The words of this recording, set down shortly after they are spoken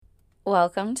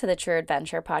Welcome to the True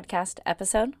Adventure Podcast,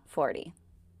 episode 40.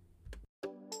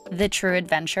 The True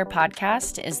Adventure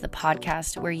Podcast is the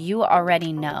podcast where you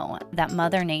already know that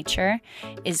Mother Nature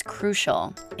is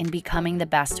crucial in becoming the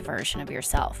best version of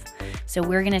yourself. So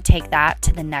we're going to take that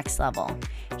to the next level.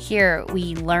 Here,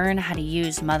 we learn how to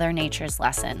use Mother Nature's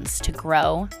lessons to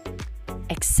grow,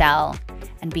 excel,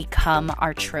 and become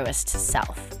our truest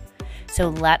self. So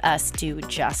let us do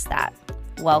just that.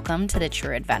 Welcome to the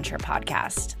True Adventure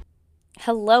Podcast.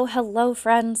 Hello,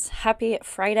 friends. Happy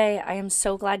Friday. I am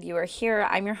so glad you are here.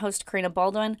 I'm your host, Karina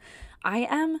Baldwin. I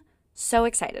am so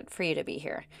excited for you to be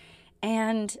here.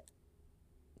 And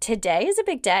today is a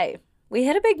big day. We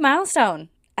hit a big milestone,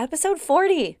 episode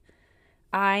 40.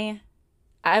 I'm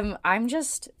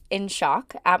just in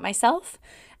shock at myself,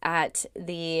 at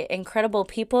the incredible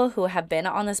people who have been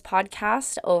on this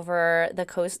podcast over the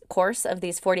course of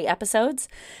these 40 episodes.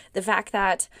 The fact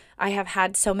that I have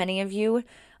had so many of you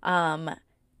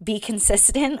be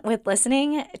consistent with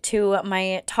listening to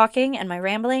my talking and my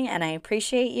rambling, and I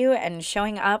appreciate you and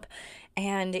showing up,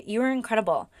 and you are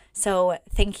incredible. So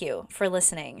thank you for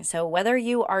listening. So whether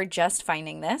you are just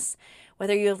finding this,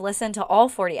 whether you have listened to all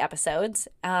 40 episodes,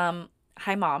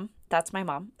 hi mom, that's my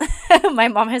mom. My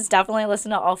mom has definitely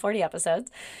listened to all 40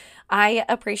 episodes. I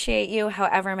appreciate you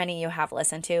however many you have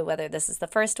listened to, whether this is the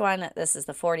first one, this is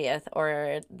the 40th,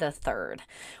 or the third.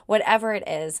 Whatever it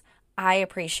is, I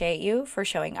appreciate you for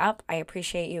showing up. I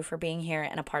appreciate you for being here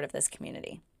and a part of this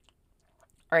community.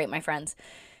 All right, my friends,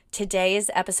 today's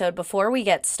episode, before we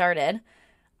get started,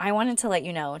 I wanted to let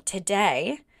you know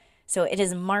today, so it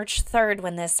is March 3rd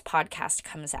when this podcast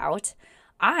comes out,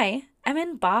 I am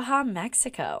in Baja,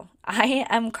 Mexico. I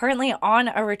am currently on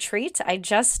a retreat. I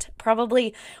just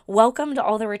probably welcomed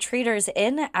all the retreaters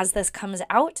in as this comes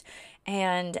out,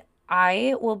 and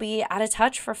I will be out of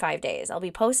touch for 5 days. I'll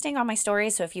be posting on my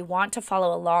stories, so if you want to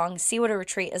follow along, see what a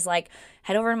retreat is like,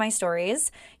 head over to my stories.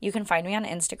 You can find me on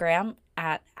Instagram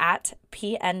at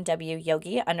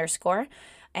 @PNWYogi_.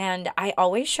 And I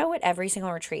always show what every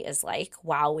single retreat is like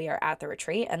while we are at the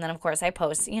retreat. And then, of course, I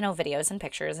post, videos and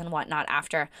pictures and whatnot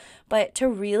after. But to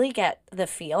really get the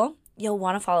feel, you'll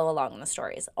want to follow along in the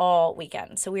stories all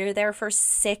weekend. So we were there for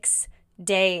 6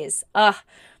 days.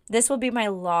 This will be my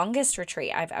longest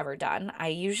retreat I've ever done. I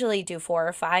usually do 4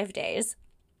 or 5 days.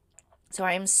 So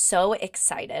I am so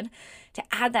excited to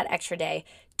add that extra day,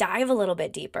 dive a little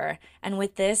bit deeper. And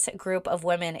with this group of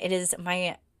women, it is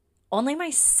only my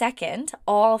second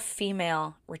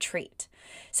all-female retreat.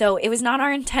 So it was not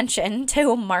our intention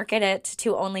to market it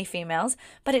to only females,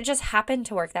 but it just happened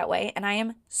to work that way. And I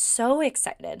am so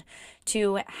excited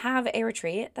to have a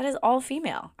retreat that is all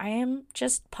female. I am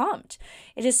just pumped.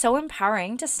 It is so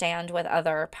empowering to stand with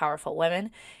other powerful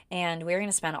women. And we're going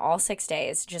to spend all 6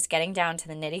 days just getting down to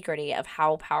the nitty-gritty of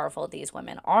how powerful these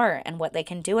women are and what they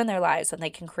can do in their lives, what they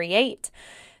can create.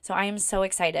 So I am so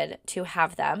excited to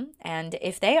have them. And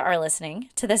if they are listening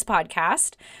to this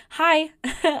podcast, hi,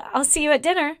 I'll see you at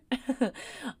dinner.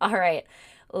 All right,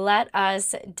 let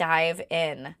us dive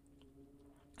in.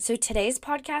 So today's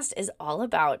podcast is all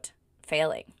about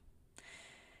failing.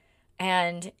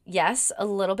 And yes, a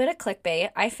little bit of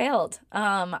clickbait. I failed.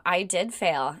 I did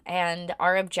fail, and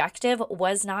our objective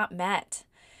was not met.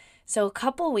 So a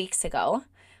couple weeks ago,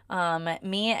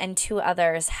 me and 2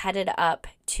 others headed up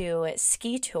to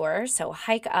ski tour, so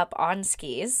hike up on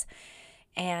skis,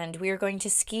 and we were going to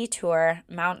ski tour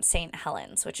Mount Saint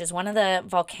Helens, which is one of the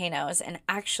volcanoes. And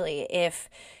actually, if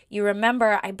you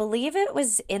remember, I believe it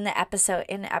was in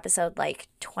episode like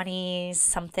 20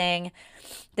 something,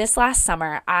 this last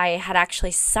summer, I had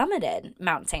actually summited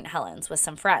Mount Saint Helens with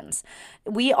some friends.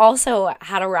 We also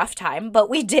had a rough time, but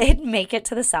we did make it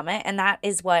to the summit. And that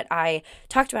is what I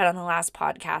talked about on the last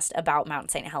podcast about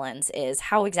Mount Saint Helens, is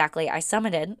how exactly I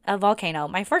summited a volcano,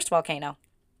 my first volcano.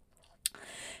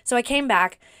 So I came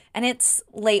back, and it's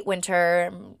late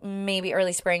winter, maybe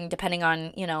early spring, depending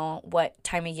on, what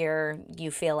time of year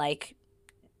you feel like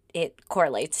it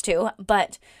correlates to.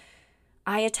 But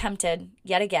I attempted,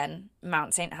 yet again,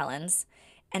 Mount Saint Helens,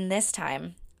 and this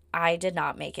time I did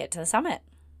not make it to the summit.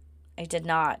 I did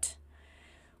not.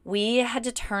 We had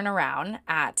to turn around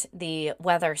at the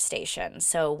weather station.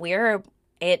 So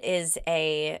it is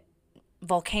a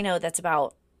volcano that's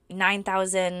about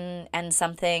 9,000 and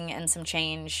something and some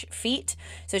change feet.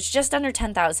 So it's just under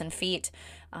 10,000 feet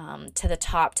to the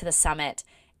top, to the summit.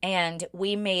 And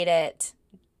we made it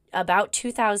about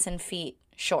 2,000 feet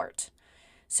short.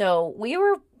 So we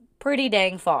were pretty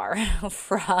dang far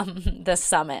from the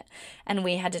summit, and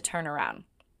we had to turn around.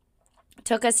 It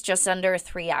took us just under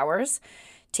 3 hours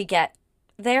to get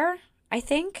there. I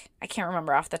think. I can't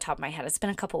remember off the top of my head. It's been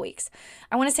a couple weeks.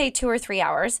 I want to say 2 or 3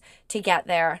 hours to get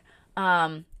there.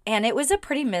 And it was a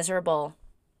pretty miserable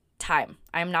time.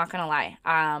 I'm not going to lie.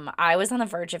 I was on the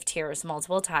verge of tears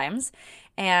multiple times,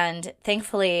 and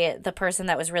thankfully the person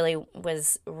that was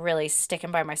really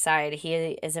sticking by my side, he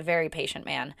is a very patient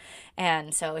man.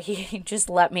 And so he just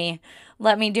let me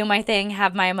do my thing,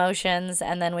 have my emotions,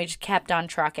 and then we just kept on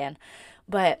trucking.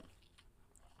 But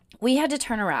we had to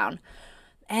turn around,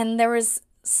 and there was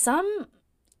some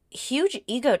huge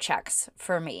ego checks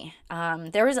for me.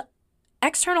 There was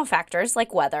external factors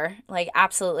like weather, like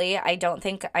absolutely. I don't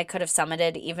think I could have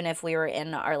summited even if we were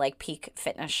in our like peak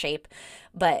fitness shape.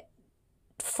 But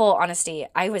full honesty,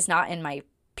 I was not in my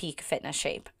peak fitness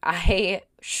shape. I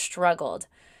struggled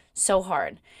so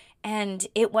hard. And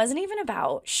it wasn't even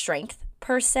about strength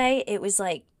per se. It was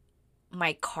like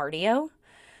my cardio.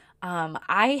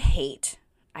 I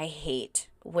hate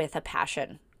with a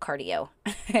passion cardio.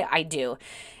 I do.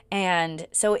 And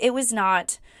so it was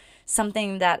not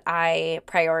something that I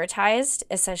prioritized,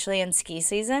 especially in ski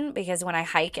season, because when I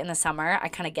hike in the summer, I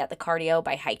kind of get the cardio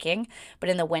by hiking, but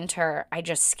in the winter, I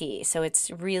just ski. So it's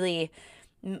really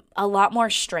a lot more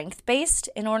strength-based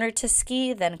in order to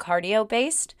ski than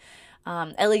cardio-based,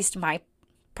 at least my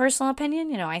personal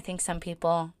opinion. I think some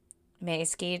people may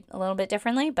ski a little bit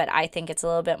differently, but I think it's a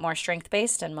little bit more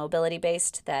strength-based and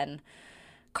mobility-based than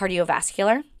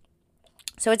cardiovascular.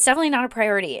 So it's definitely not a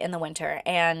priority in the winter,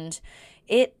 and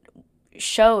it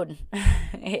showed.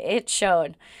 It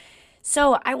showed.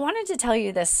 So I wanted to tell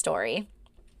you this story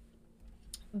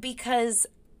because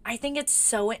I think it's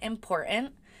so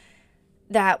important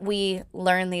that we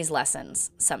learn these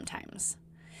lessons sometimes.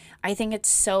 I think it's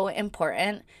so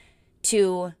important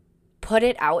to put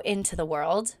it out into the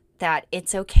world that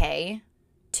it's okay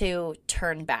to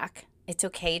turn back. It's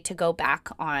okay to go back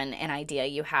on an idea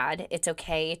you had. It's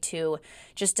okay to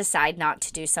just decide not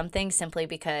to do something simply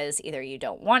because either you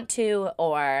don't want to,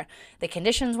 or the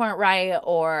conditions weren't right,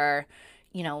 or,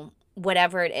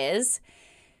 whatever it is.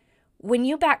 When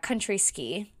you backcountry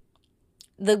ski,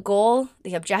 the goal,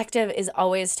 the objective is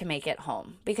always to make it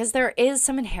home, because there is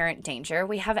some inherent danger.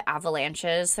 We have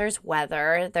avalanches, there's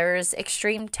weather, there's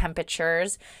extreme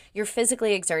temperatures. You're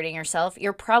physically exerting yourself.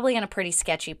 You're probably in a pretty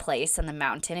sketchy place in the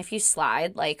mountain. If you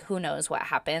slide, like, who knows what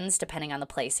happens depending on the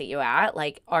place that you're at.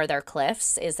 Like, are there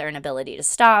cliffs? Is there an ability to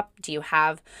stop? Do you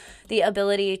have the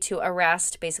ability to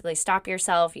arrest, basically stop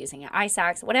yourself using an ice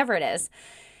axe, whatever it is.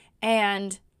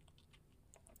 And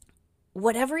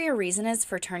whatever your reason is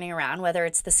for turning around, whether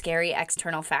it's the scary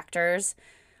external factors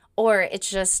or it's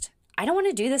just, I don't want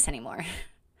to do this anymore.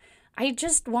 I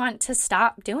just want to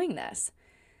stop doing this.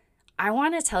 I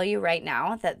want to tell you right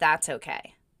now that that's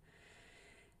okay.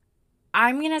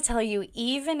 I'm going to tell you,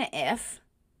 even if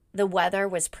the weather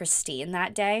was pristine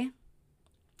that day,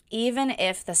 even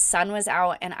if the sun was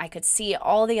out and I could see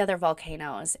all the other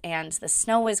volcanoes and the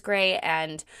snow was great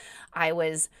and I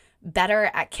was better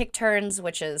at kick turns,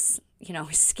 which is,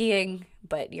 skiing,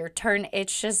 but your turn,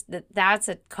 it's just that's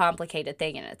a complicated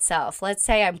thing in itself. Let's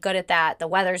say I'm good at that. The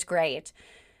weather's great.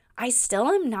 I still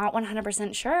am not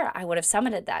 100% sure I would have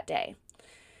summited that day.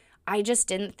 I just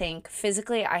didn't think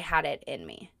physically I had it in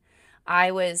me. I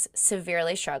was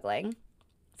severely struggling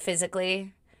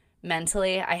physically,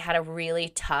 mentally. I had a really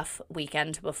tough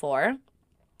weekend before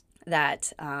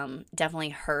that definitely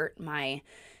hurt my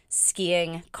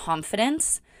skiing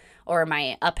confidence, or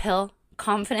my uphill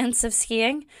confidence of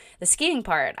skiing. The skiing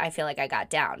part, I feel like I got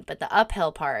down, but the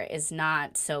uphill part is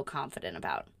not so confident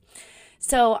about.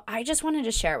 So I just wanted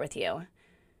to share with you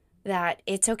that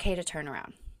it's okay to turn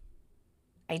around.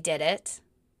 I did it.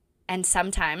 And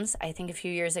sometimes, I think a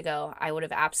few years ago, I would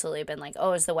have absolutely been like,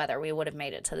 oh, it's the weather. We would have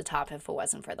made it to the top if it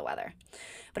wasn't for the weather.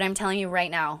 But I'm telling you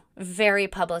right now, very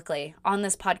publicly on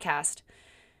this podcast,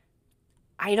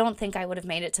 I don't think I would have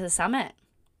made it to the summit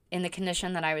in the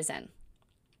condition that I was in.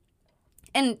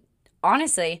 And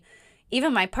honestly,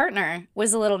 even my partner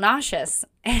was a little nauseous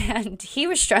and he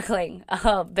was struggling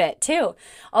a bit too.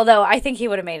 Although I think he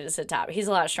would have made it to the top. He's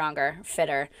a lot stronger,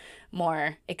 fitter,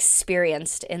 more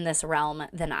experienced in this realm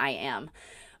than I am.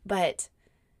 But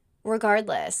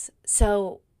regardless,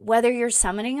 so whether you're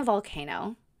summiting a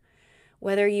volcano,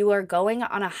 whether you are going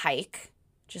on a hike,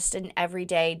 just an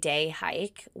everyday day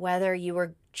hike, whether you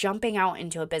were jumping out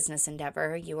into a business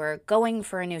endeavor, you were going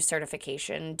for a new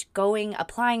certification,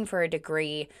 applying for a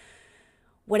degree,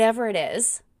 whatever it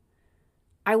is,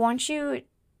 I want you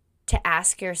to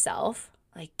ask yourself,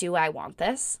 like, do I want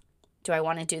this? Do I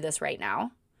want to do this right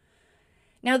now?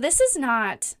 Now, this is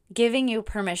not giving you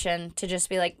permission to just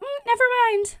be like, never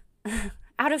mind.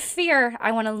 Out of fear,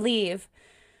 I want to leave.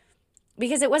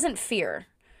 Because it wasn't fear.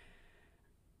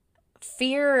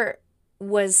 fear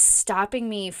was stopping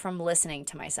me from listening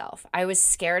to myself. I was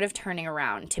scared of turning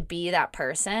around to be that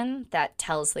person that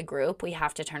tells the group we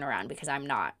have to turn around because I'm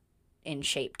not in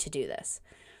shape to do this.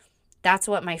 That's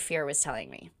what my fear was telling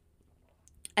me.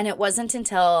 And it wasn't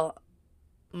until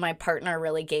my partner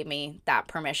really gave me that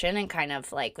permission and kind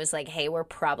of like was like, hey, we're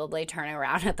probably turning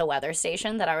around at the weather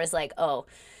station, that I was like, oh,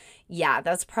 yeah,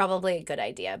 that's probably a good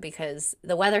idea because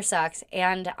the weather sucks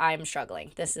and I'm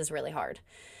struggling. This is really hard.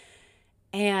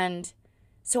 And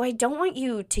so I don't want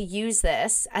you to use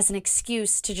this as an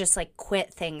excuse to just like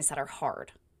quit things that are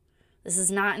hard. This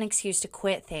is not an excuse to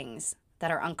quit things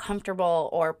that are uncomfortable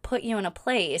or put you in a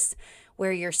place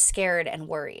where you're scared and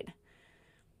worried.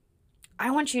 I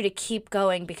want you to keep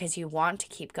going because you want to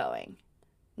keep going,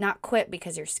 not quit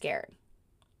because you're scared.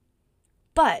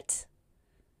 But,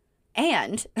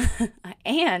 and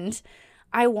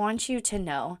I want you to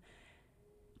know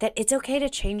that it's okay to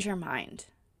change your mind.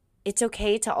 It's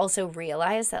okay to also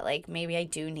realize that like maybe I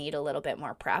do need a little bit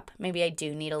more prep. Maybe I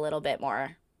do need a little bit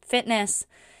more fitness,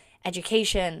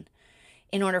 education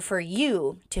in order for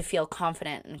you to feel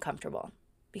confident and comfortable.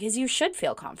 Because you should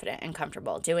feel confident and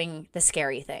comfortable doing the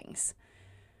scary things.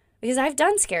 Because I've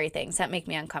done scary things that make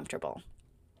me uncomfortable.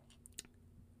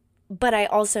 But I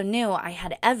also knew I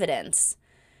had evidence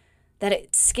that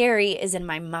it's scary is in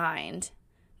my mind,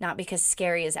 not because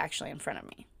scary is actually in front of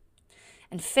me.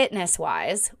 And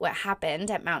fitness-wise, what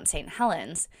happened at Mount Saint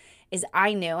Helens is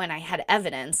I knew and I had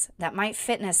evidence that my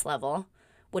fitness level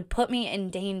would put me in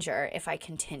danger if I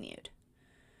continued.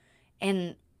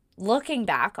 And looking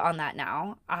back on that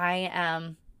now, I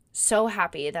am so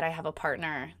happy that I have a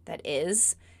partner that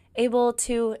is able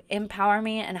to empower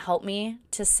me and help me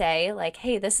to say like,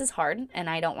 hey, this is hard and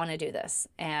I don't want to do this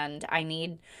and I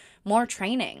need more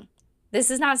training. This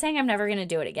is not saying I'm never going to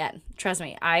do it again. Trust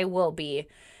me, I will be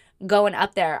going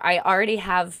up there. I already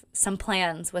have some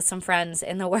plans with some friends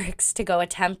in the works to go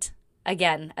attempt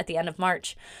again at the end of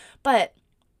March. But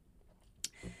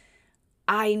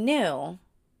I knew,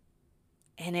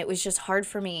 and it was just hard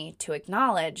for me to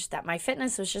acknowledge that my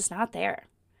fitness was just not there.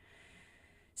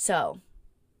 So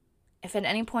if at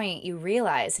any point you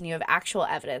realize and you have actual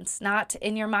evidence, not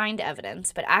in your mind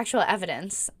evidence, but actual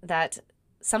evidence that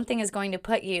something is going to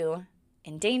put you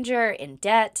in danger, in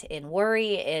debt, in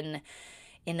worry, in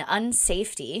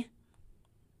unsafety,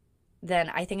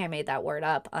 then I think I made that word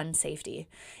up, unsafety,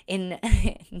 in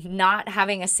not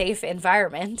having a safe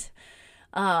environment,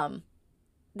 then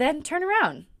turn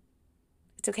around.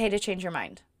 It's okay to change your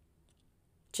mind.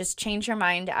 Just change your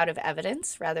mind out of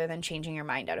evidence rather than changing your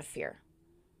mind out of fear.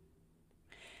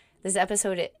 This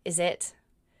episode is it.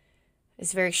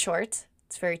 It's very short.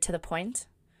 It's very to the point.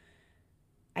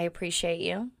 I appreciate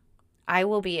you. I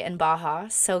will be in Baja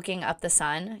soaking up the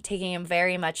sun, taking a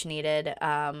very much needed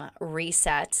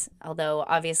reset. Although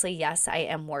obviously, yes, I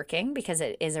am working because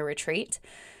it is a retreat.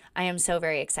 I am so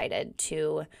very excited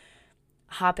to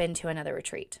hop into another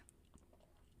retreat.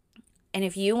 And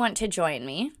if you want to join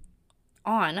me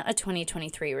on a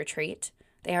 2023 retreat,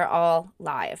 they are all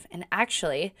live. And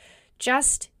actually,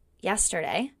 just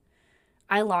yesterday,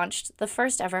 I launched the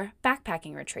first ever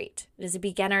backpacking retreat. It is a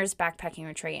beginner's backpacking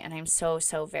retreat, and I'm so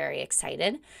very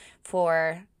excited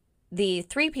for the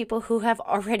 3 people who have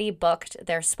already booked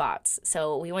their spots.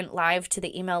 So we went live to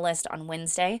the email list on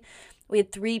Wednesday. We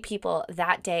had 3 people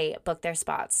that day book their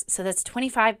spots. So that's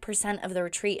 25% of the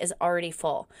retreat is already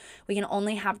full. We can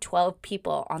only have 12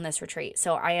 people on this retreat.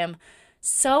 So I am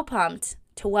so pumped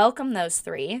to welcome those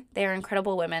 3. They are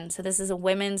incredible women. So this is a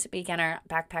women's beginner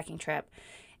backpacking trip.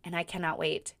 And I cannot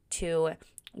wait to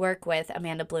work with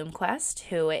Amanda Bloomquist,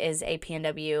 who is a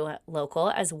PNW local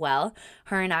as well.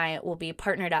 Her and I will be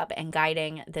partnered up and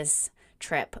guiding this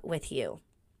trip with you.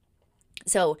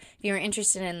 So if you're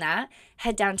interested in that,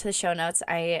 head down to the show notes.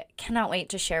 I cannot wait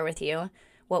to share with you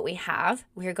what we have.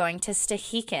 We are going to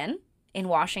Stehekin in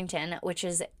Washington, which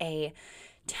is a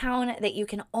town that you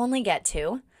can only get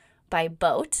to by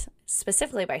boat,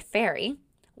 specifically by ferry,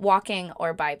 walking,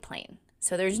 or by plane.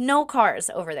 So there's no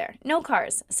cars over there, no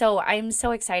cars. So I'm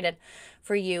so excited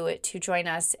for you to join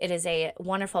us. It is a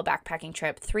wonderful backpacking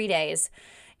trip, 3 days.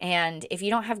 And if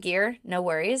you don't have gear, no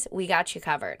worries. We got you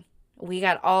covered. We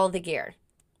got all the gear.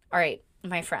 All right,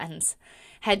 my friends,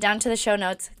 head down to the show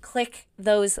notes, click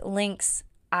those links.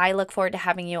 I look forward to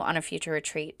having you on a future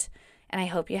retreat. And I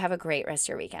hope you have a great rest of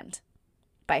your weekend.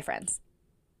 Bye, friends.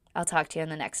 I'll talk to you in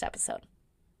the next episode.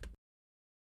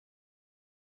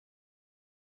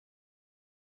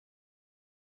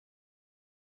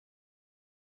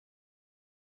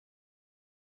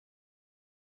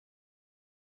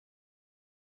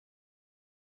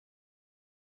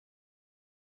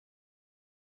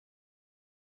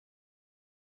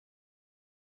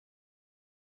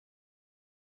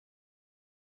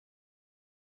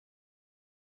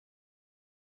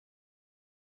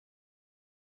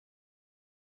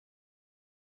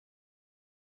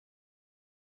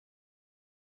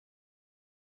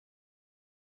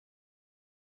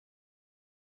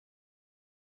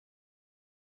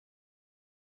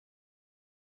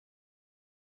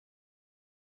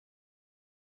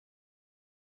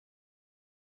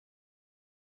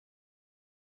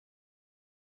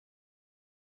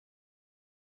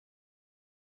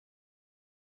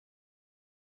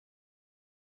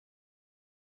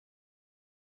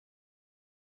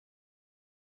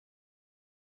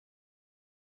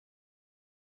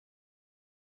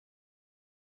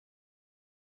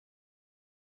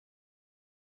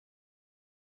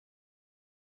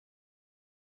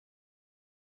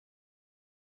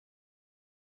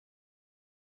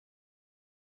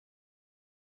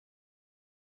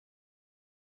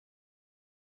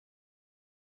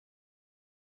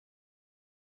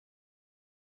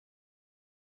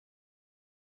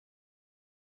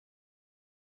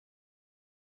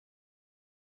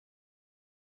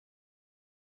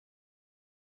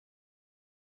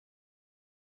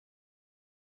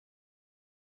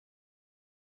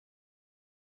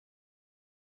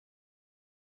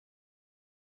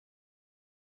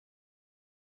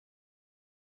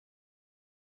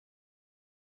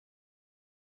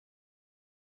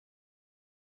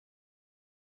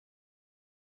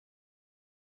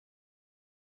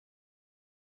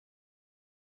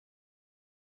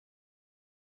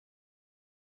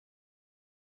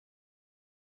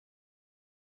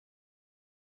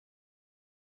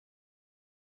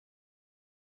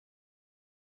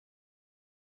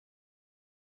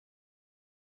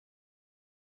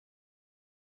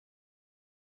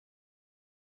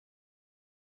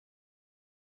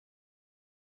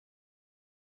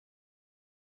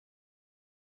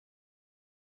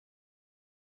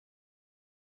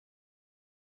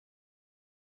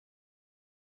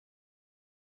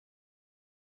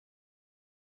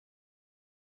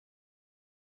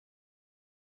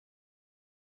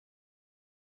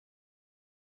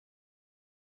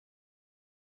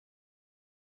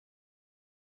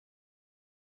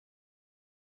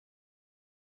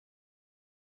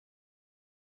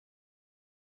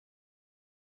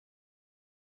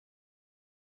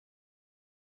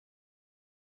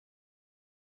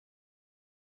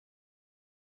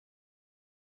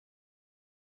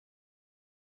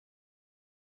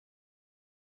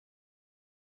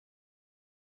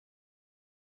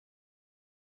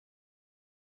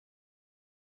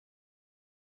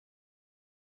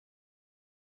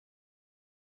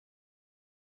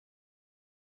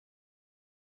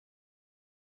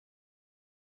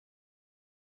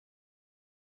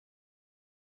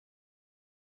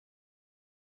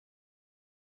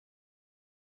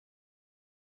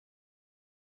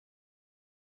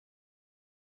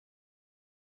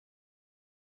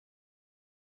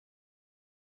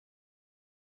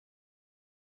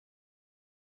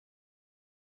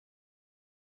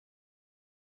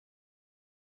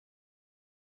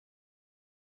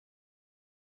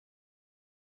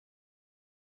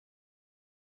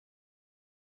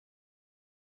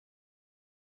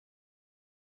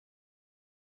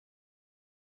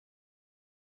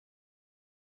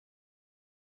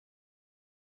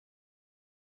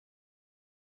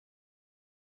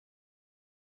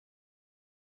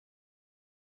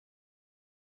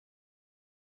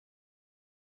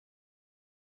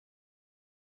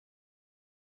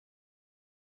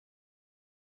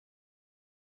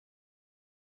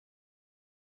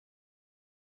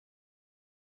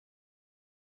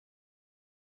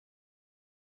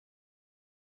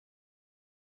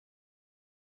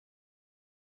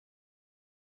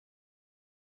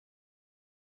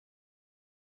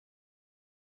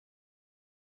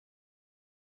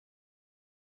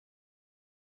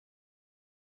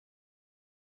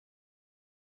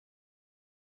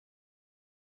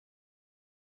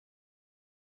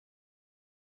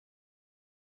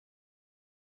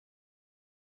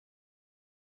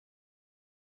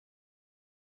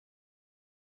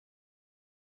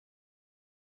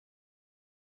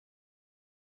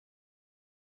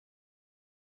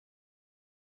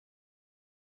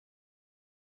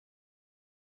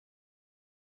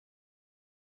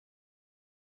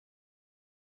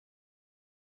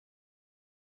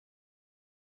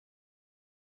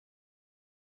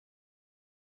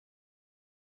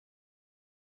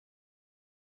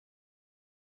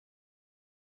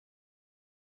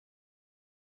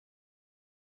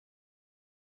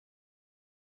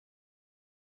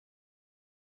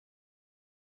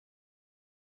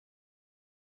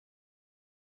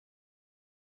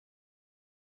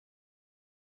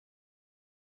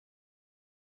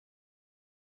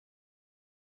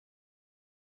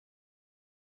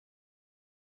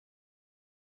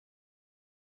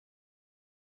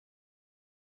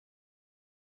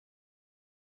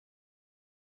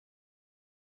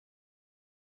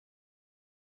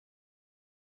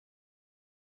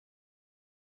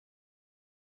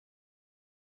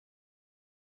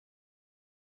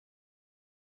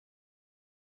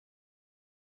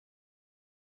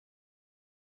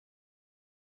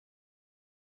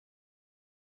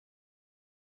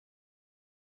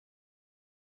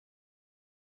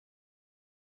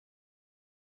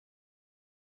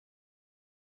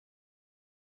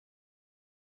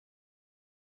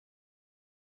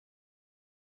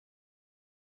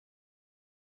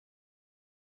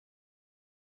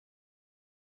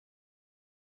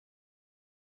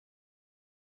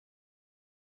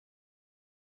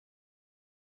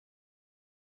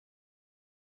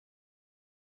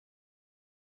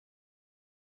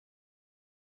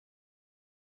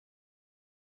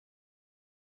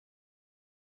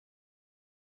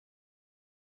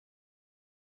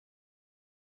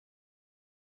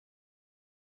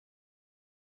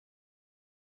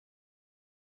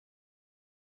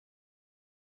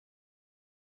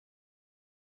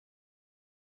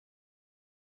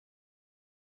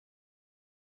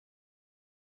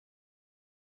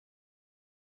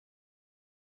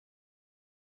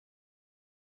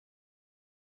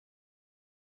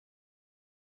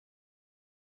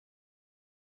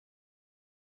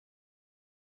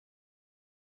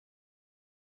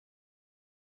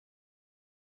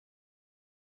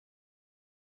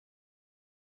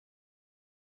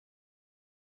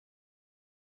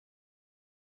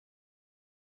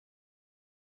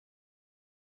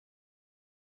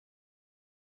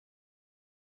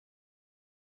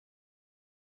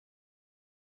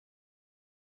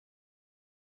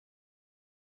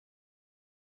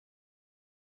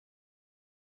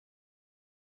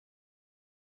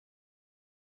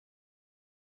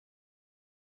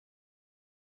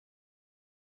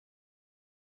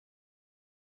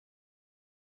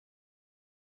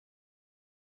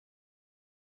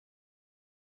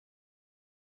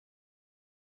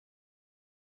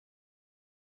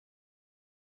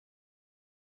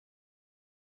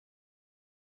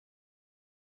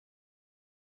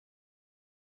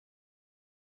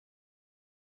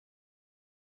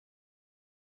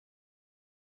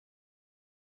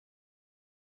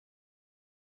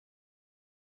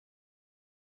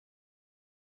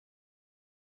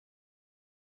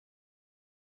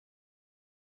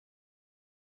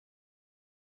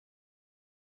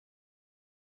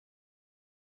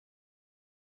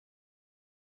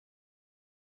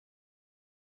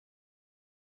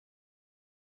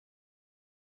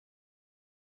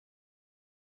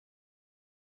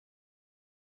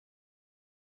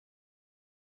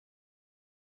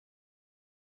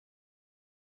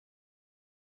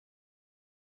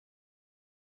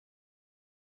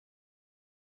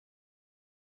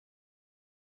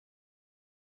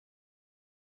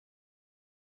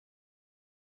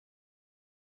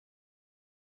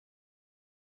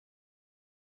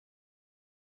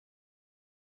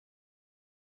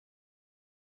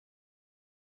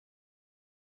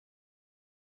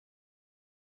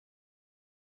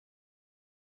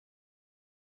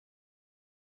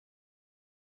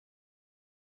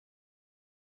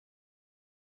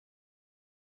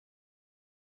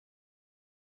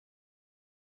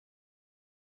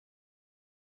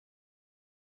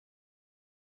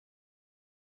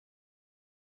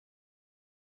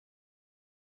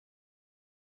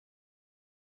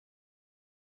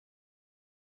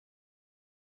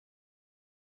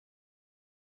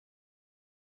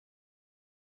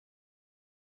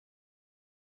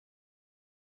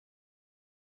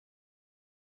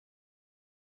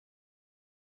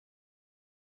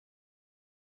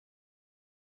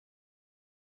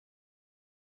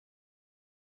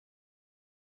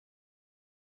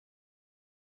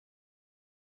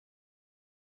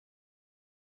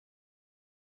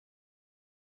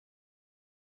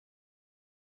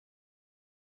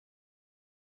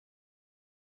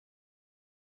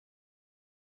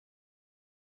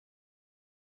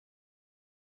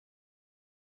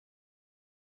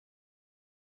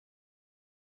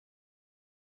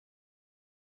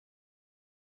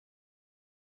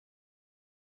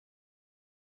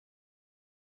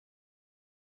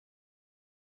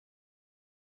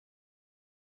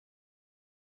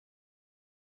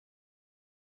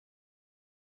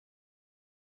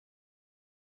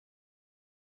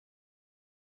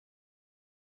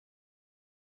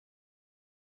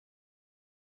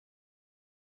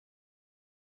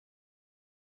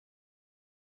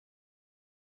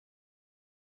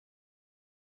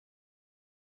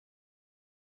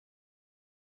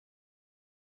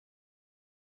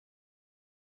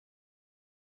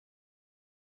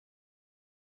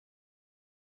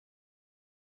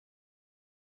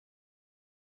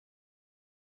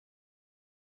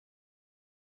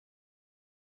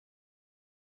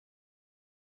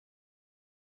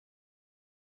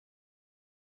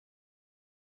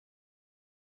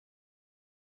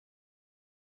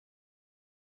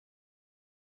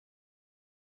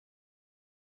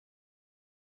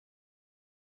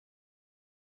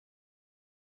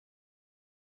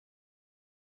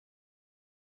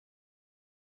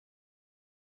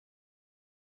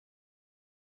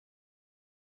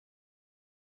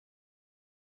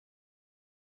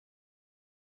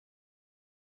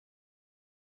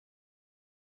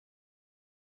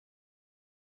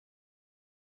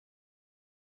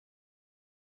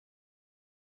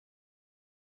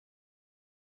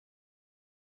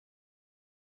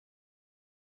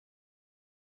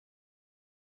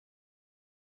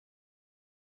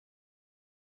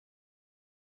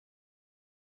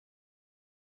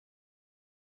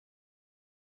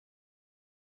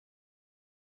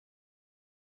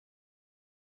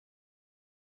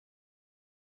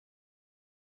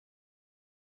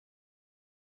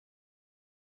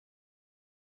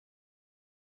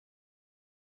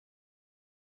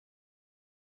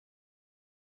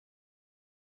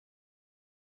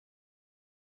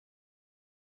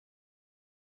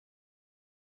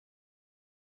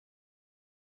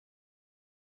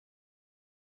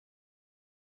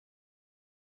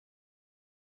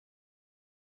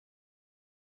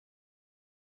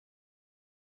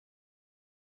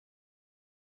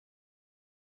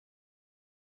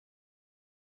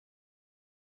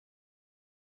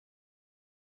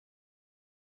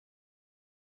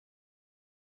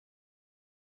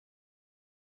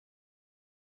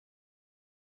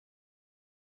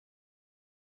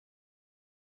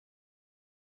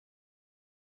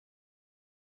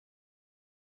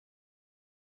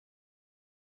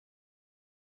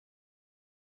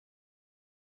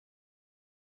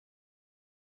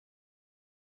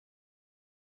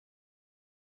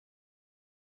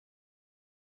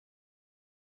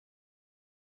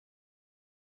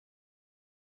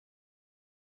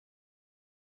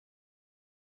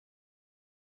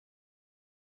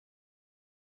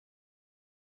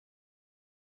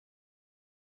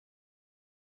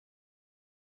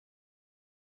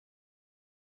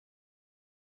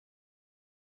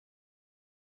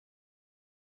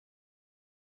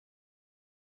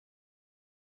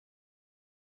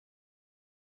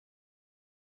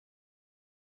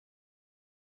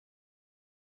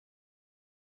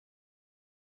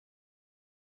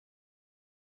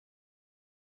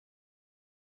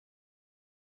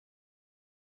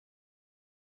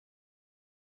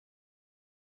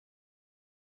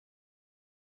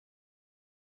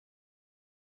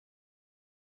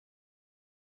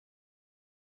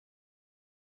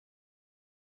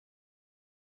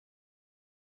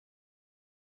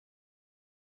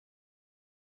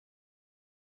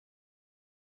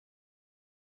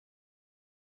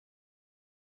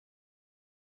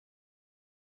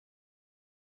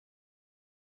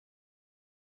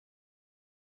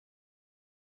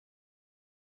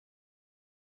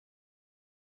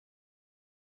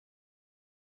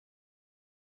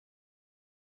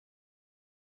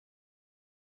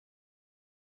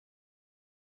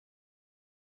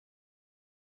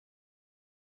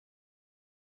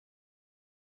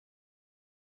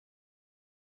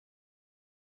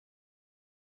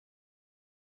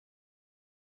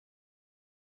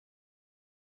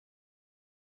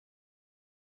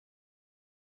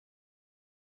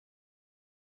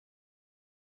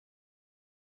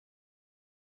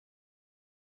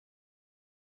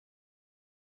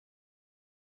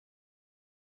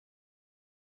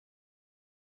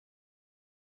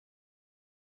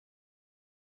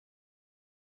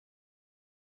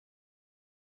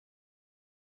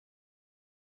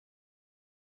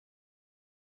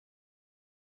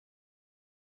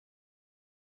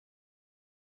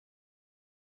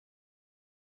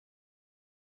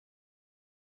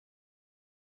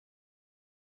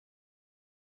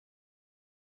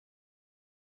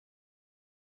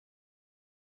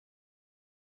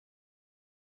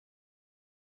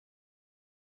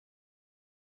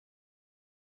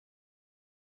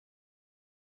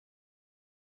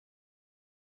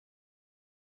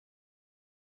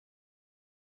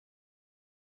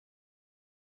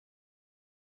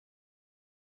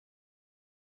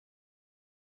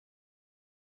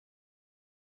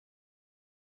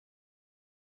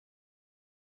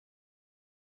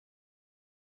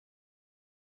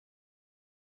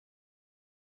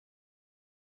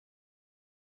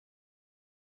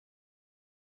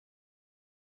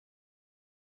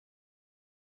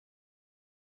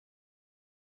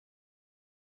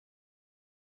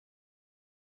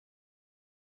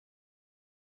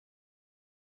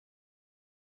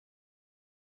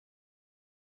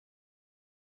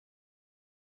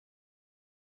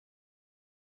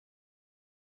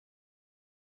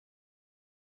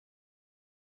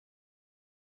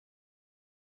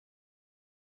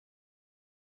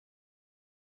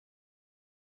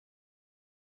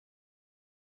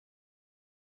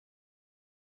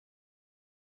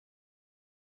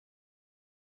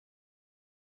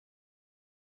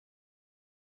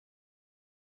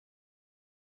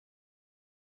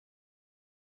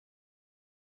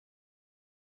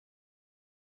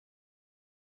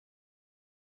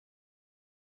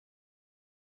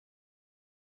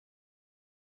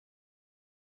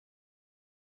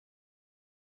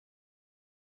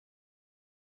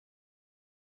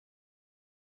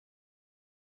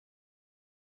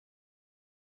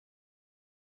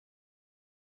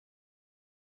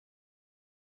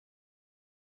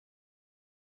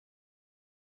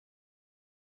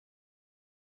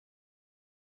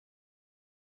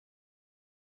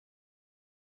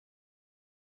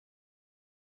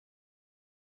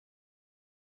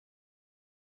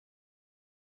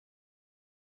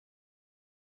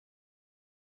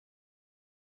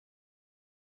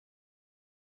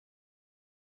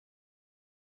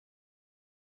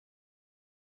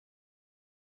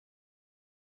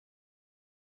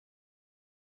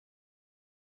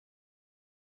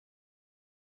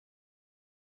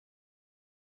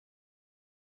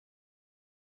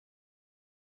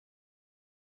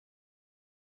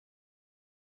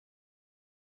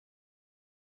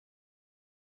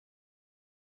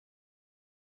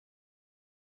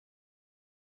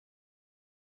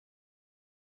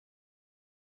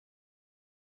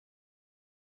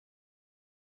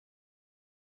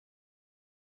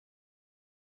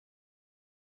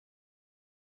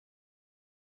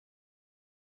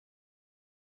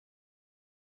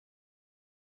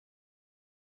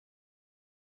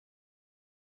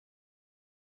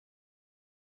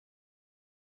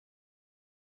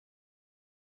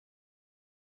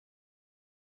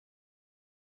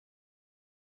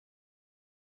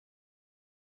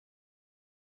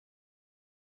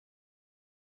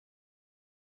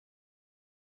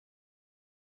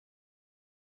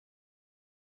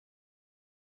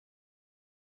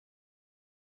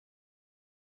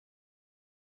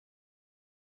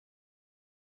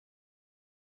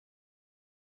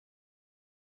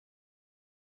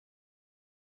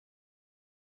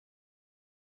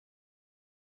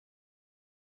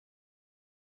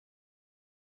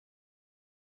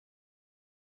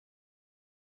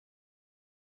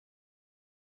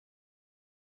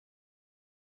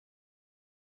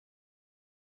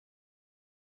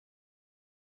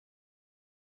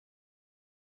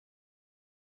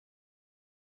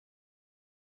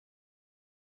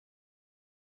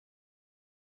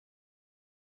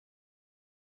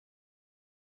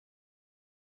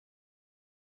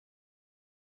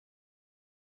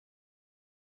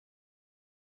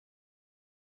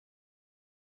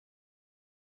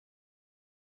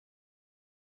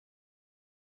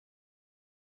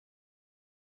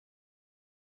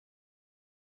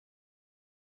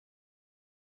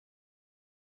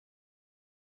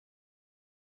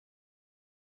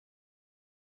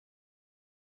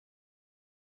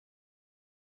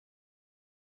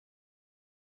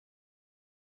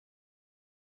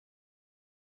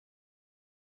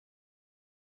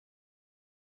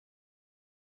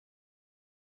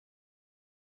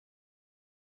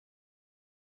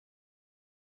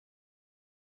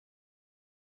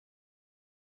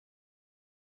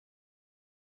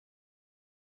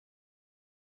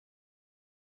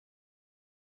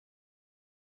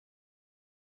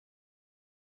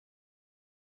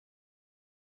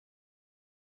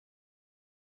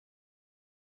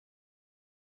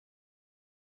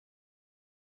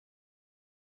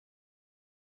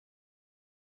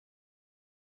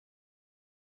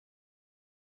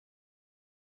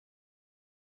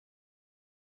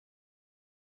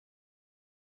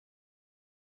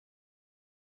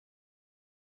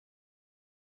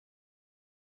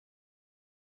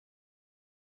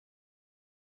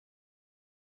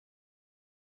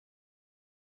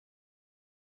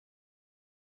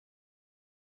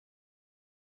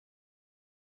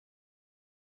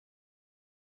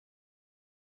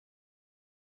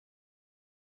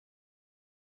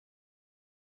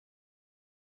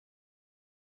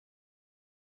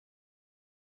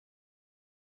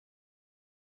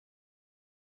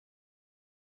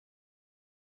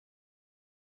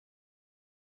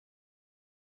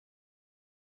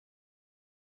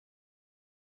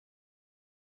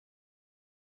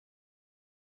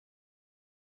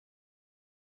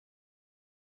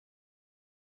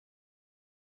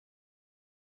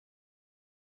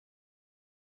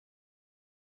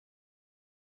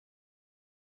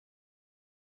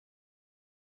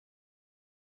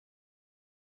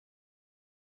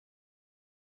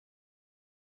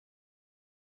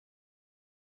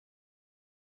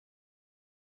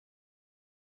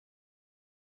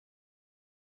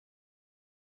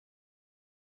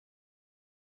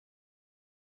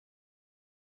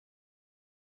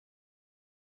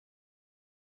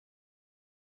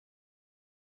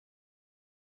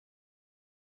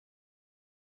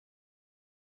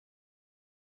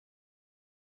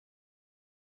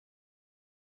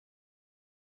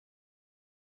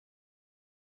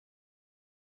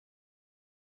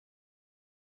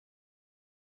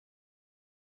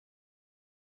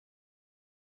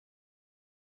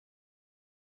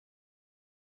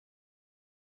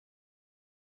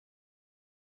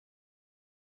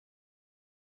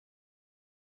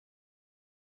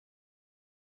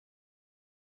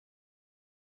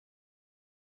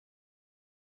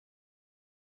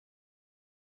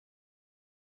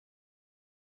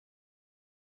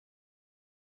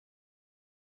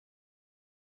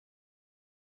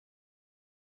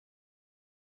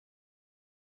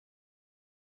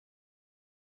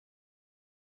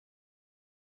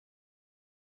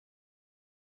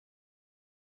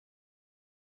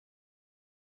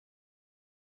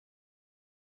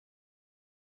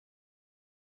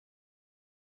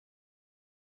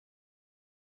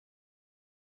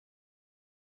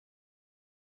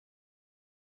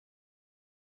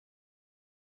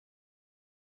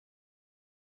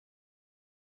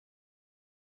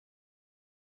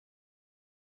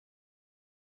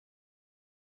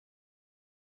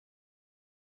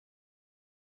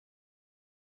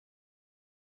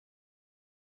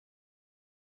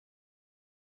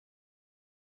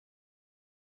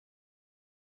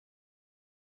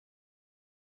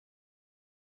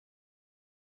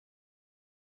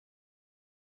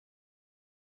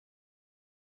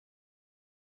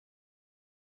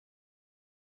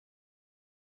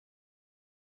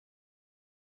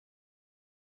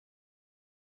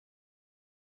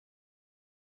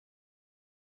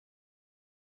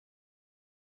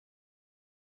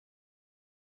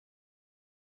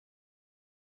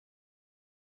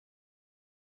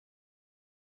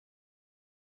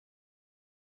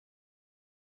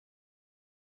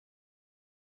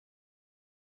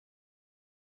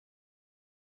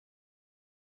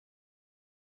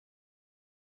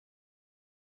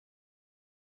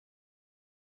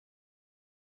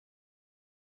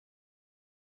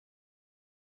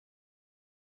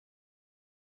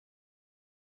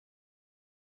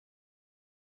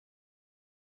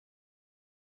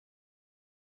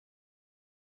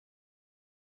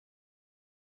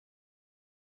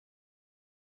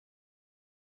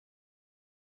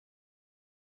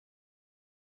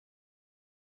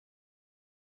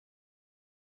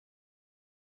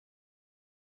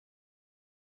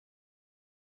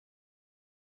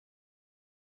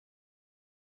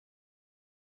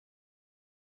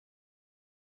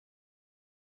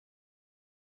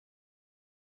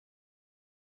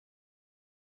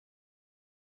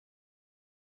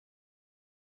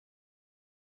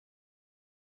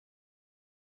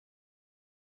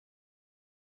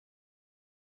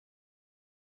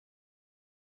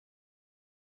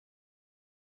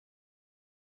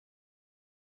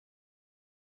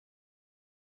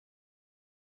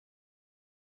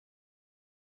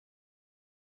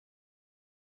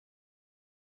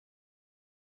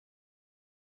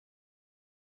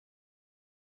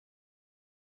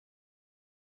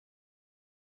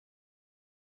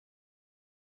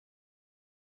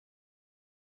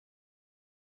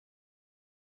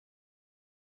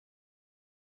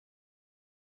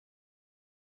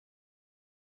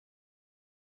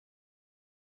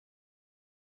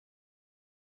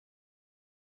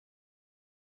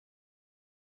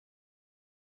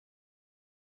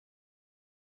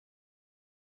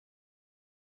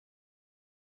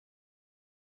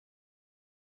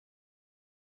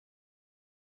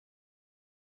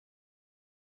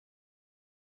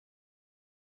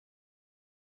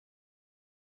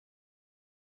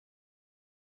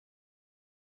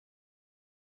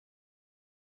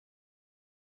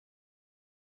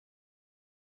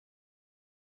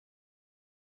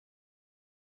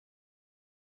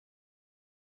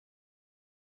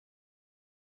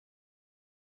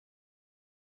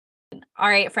 All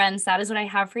right, friends, that is what I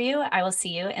have for you. I will see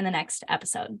you in the next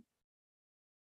episode.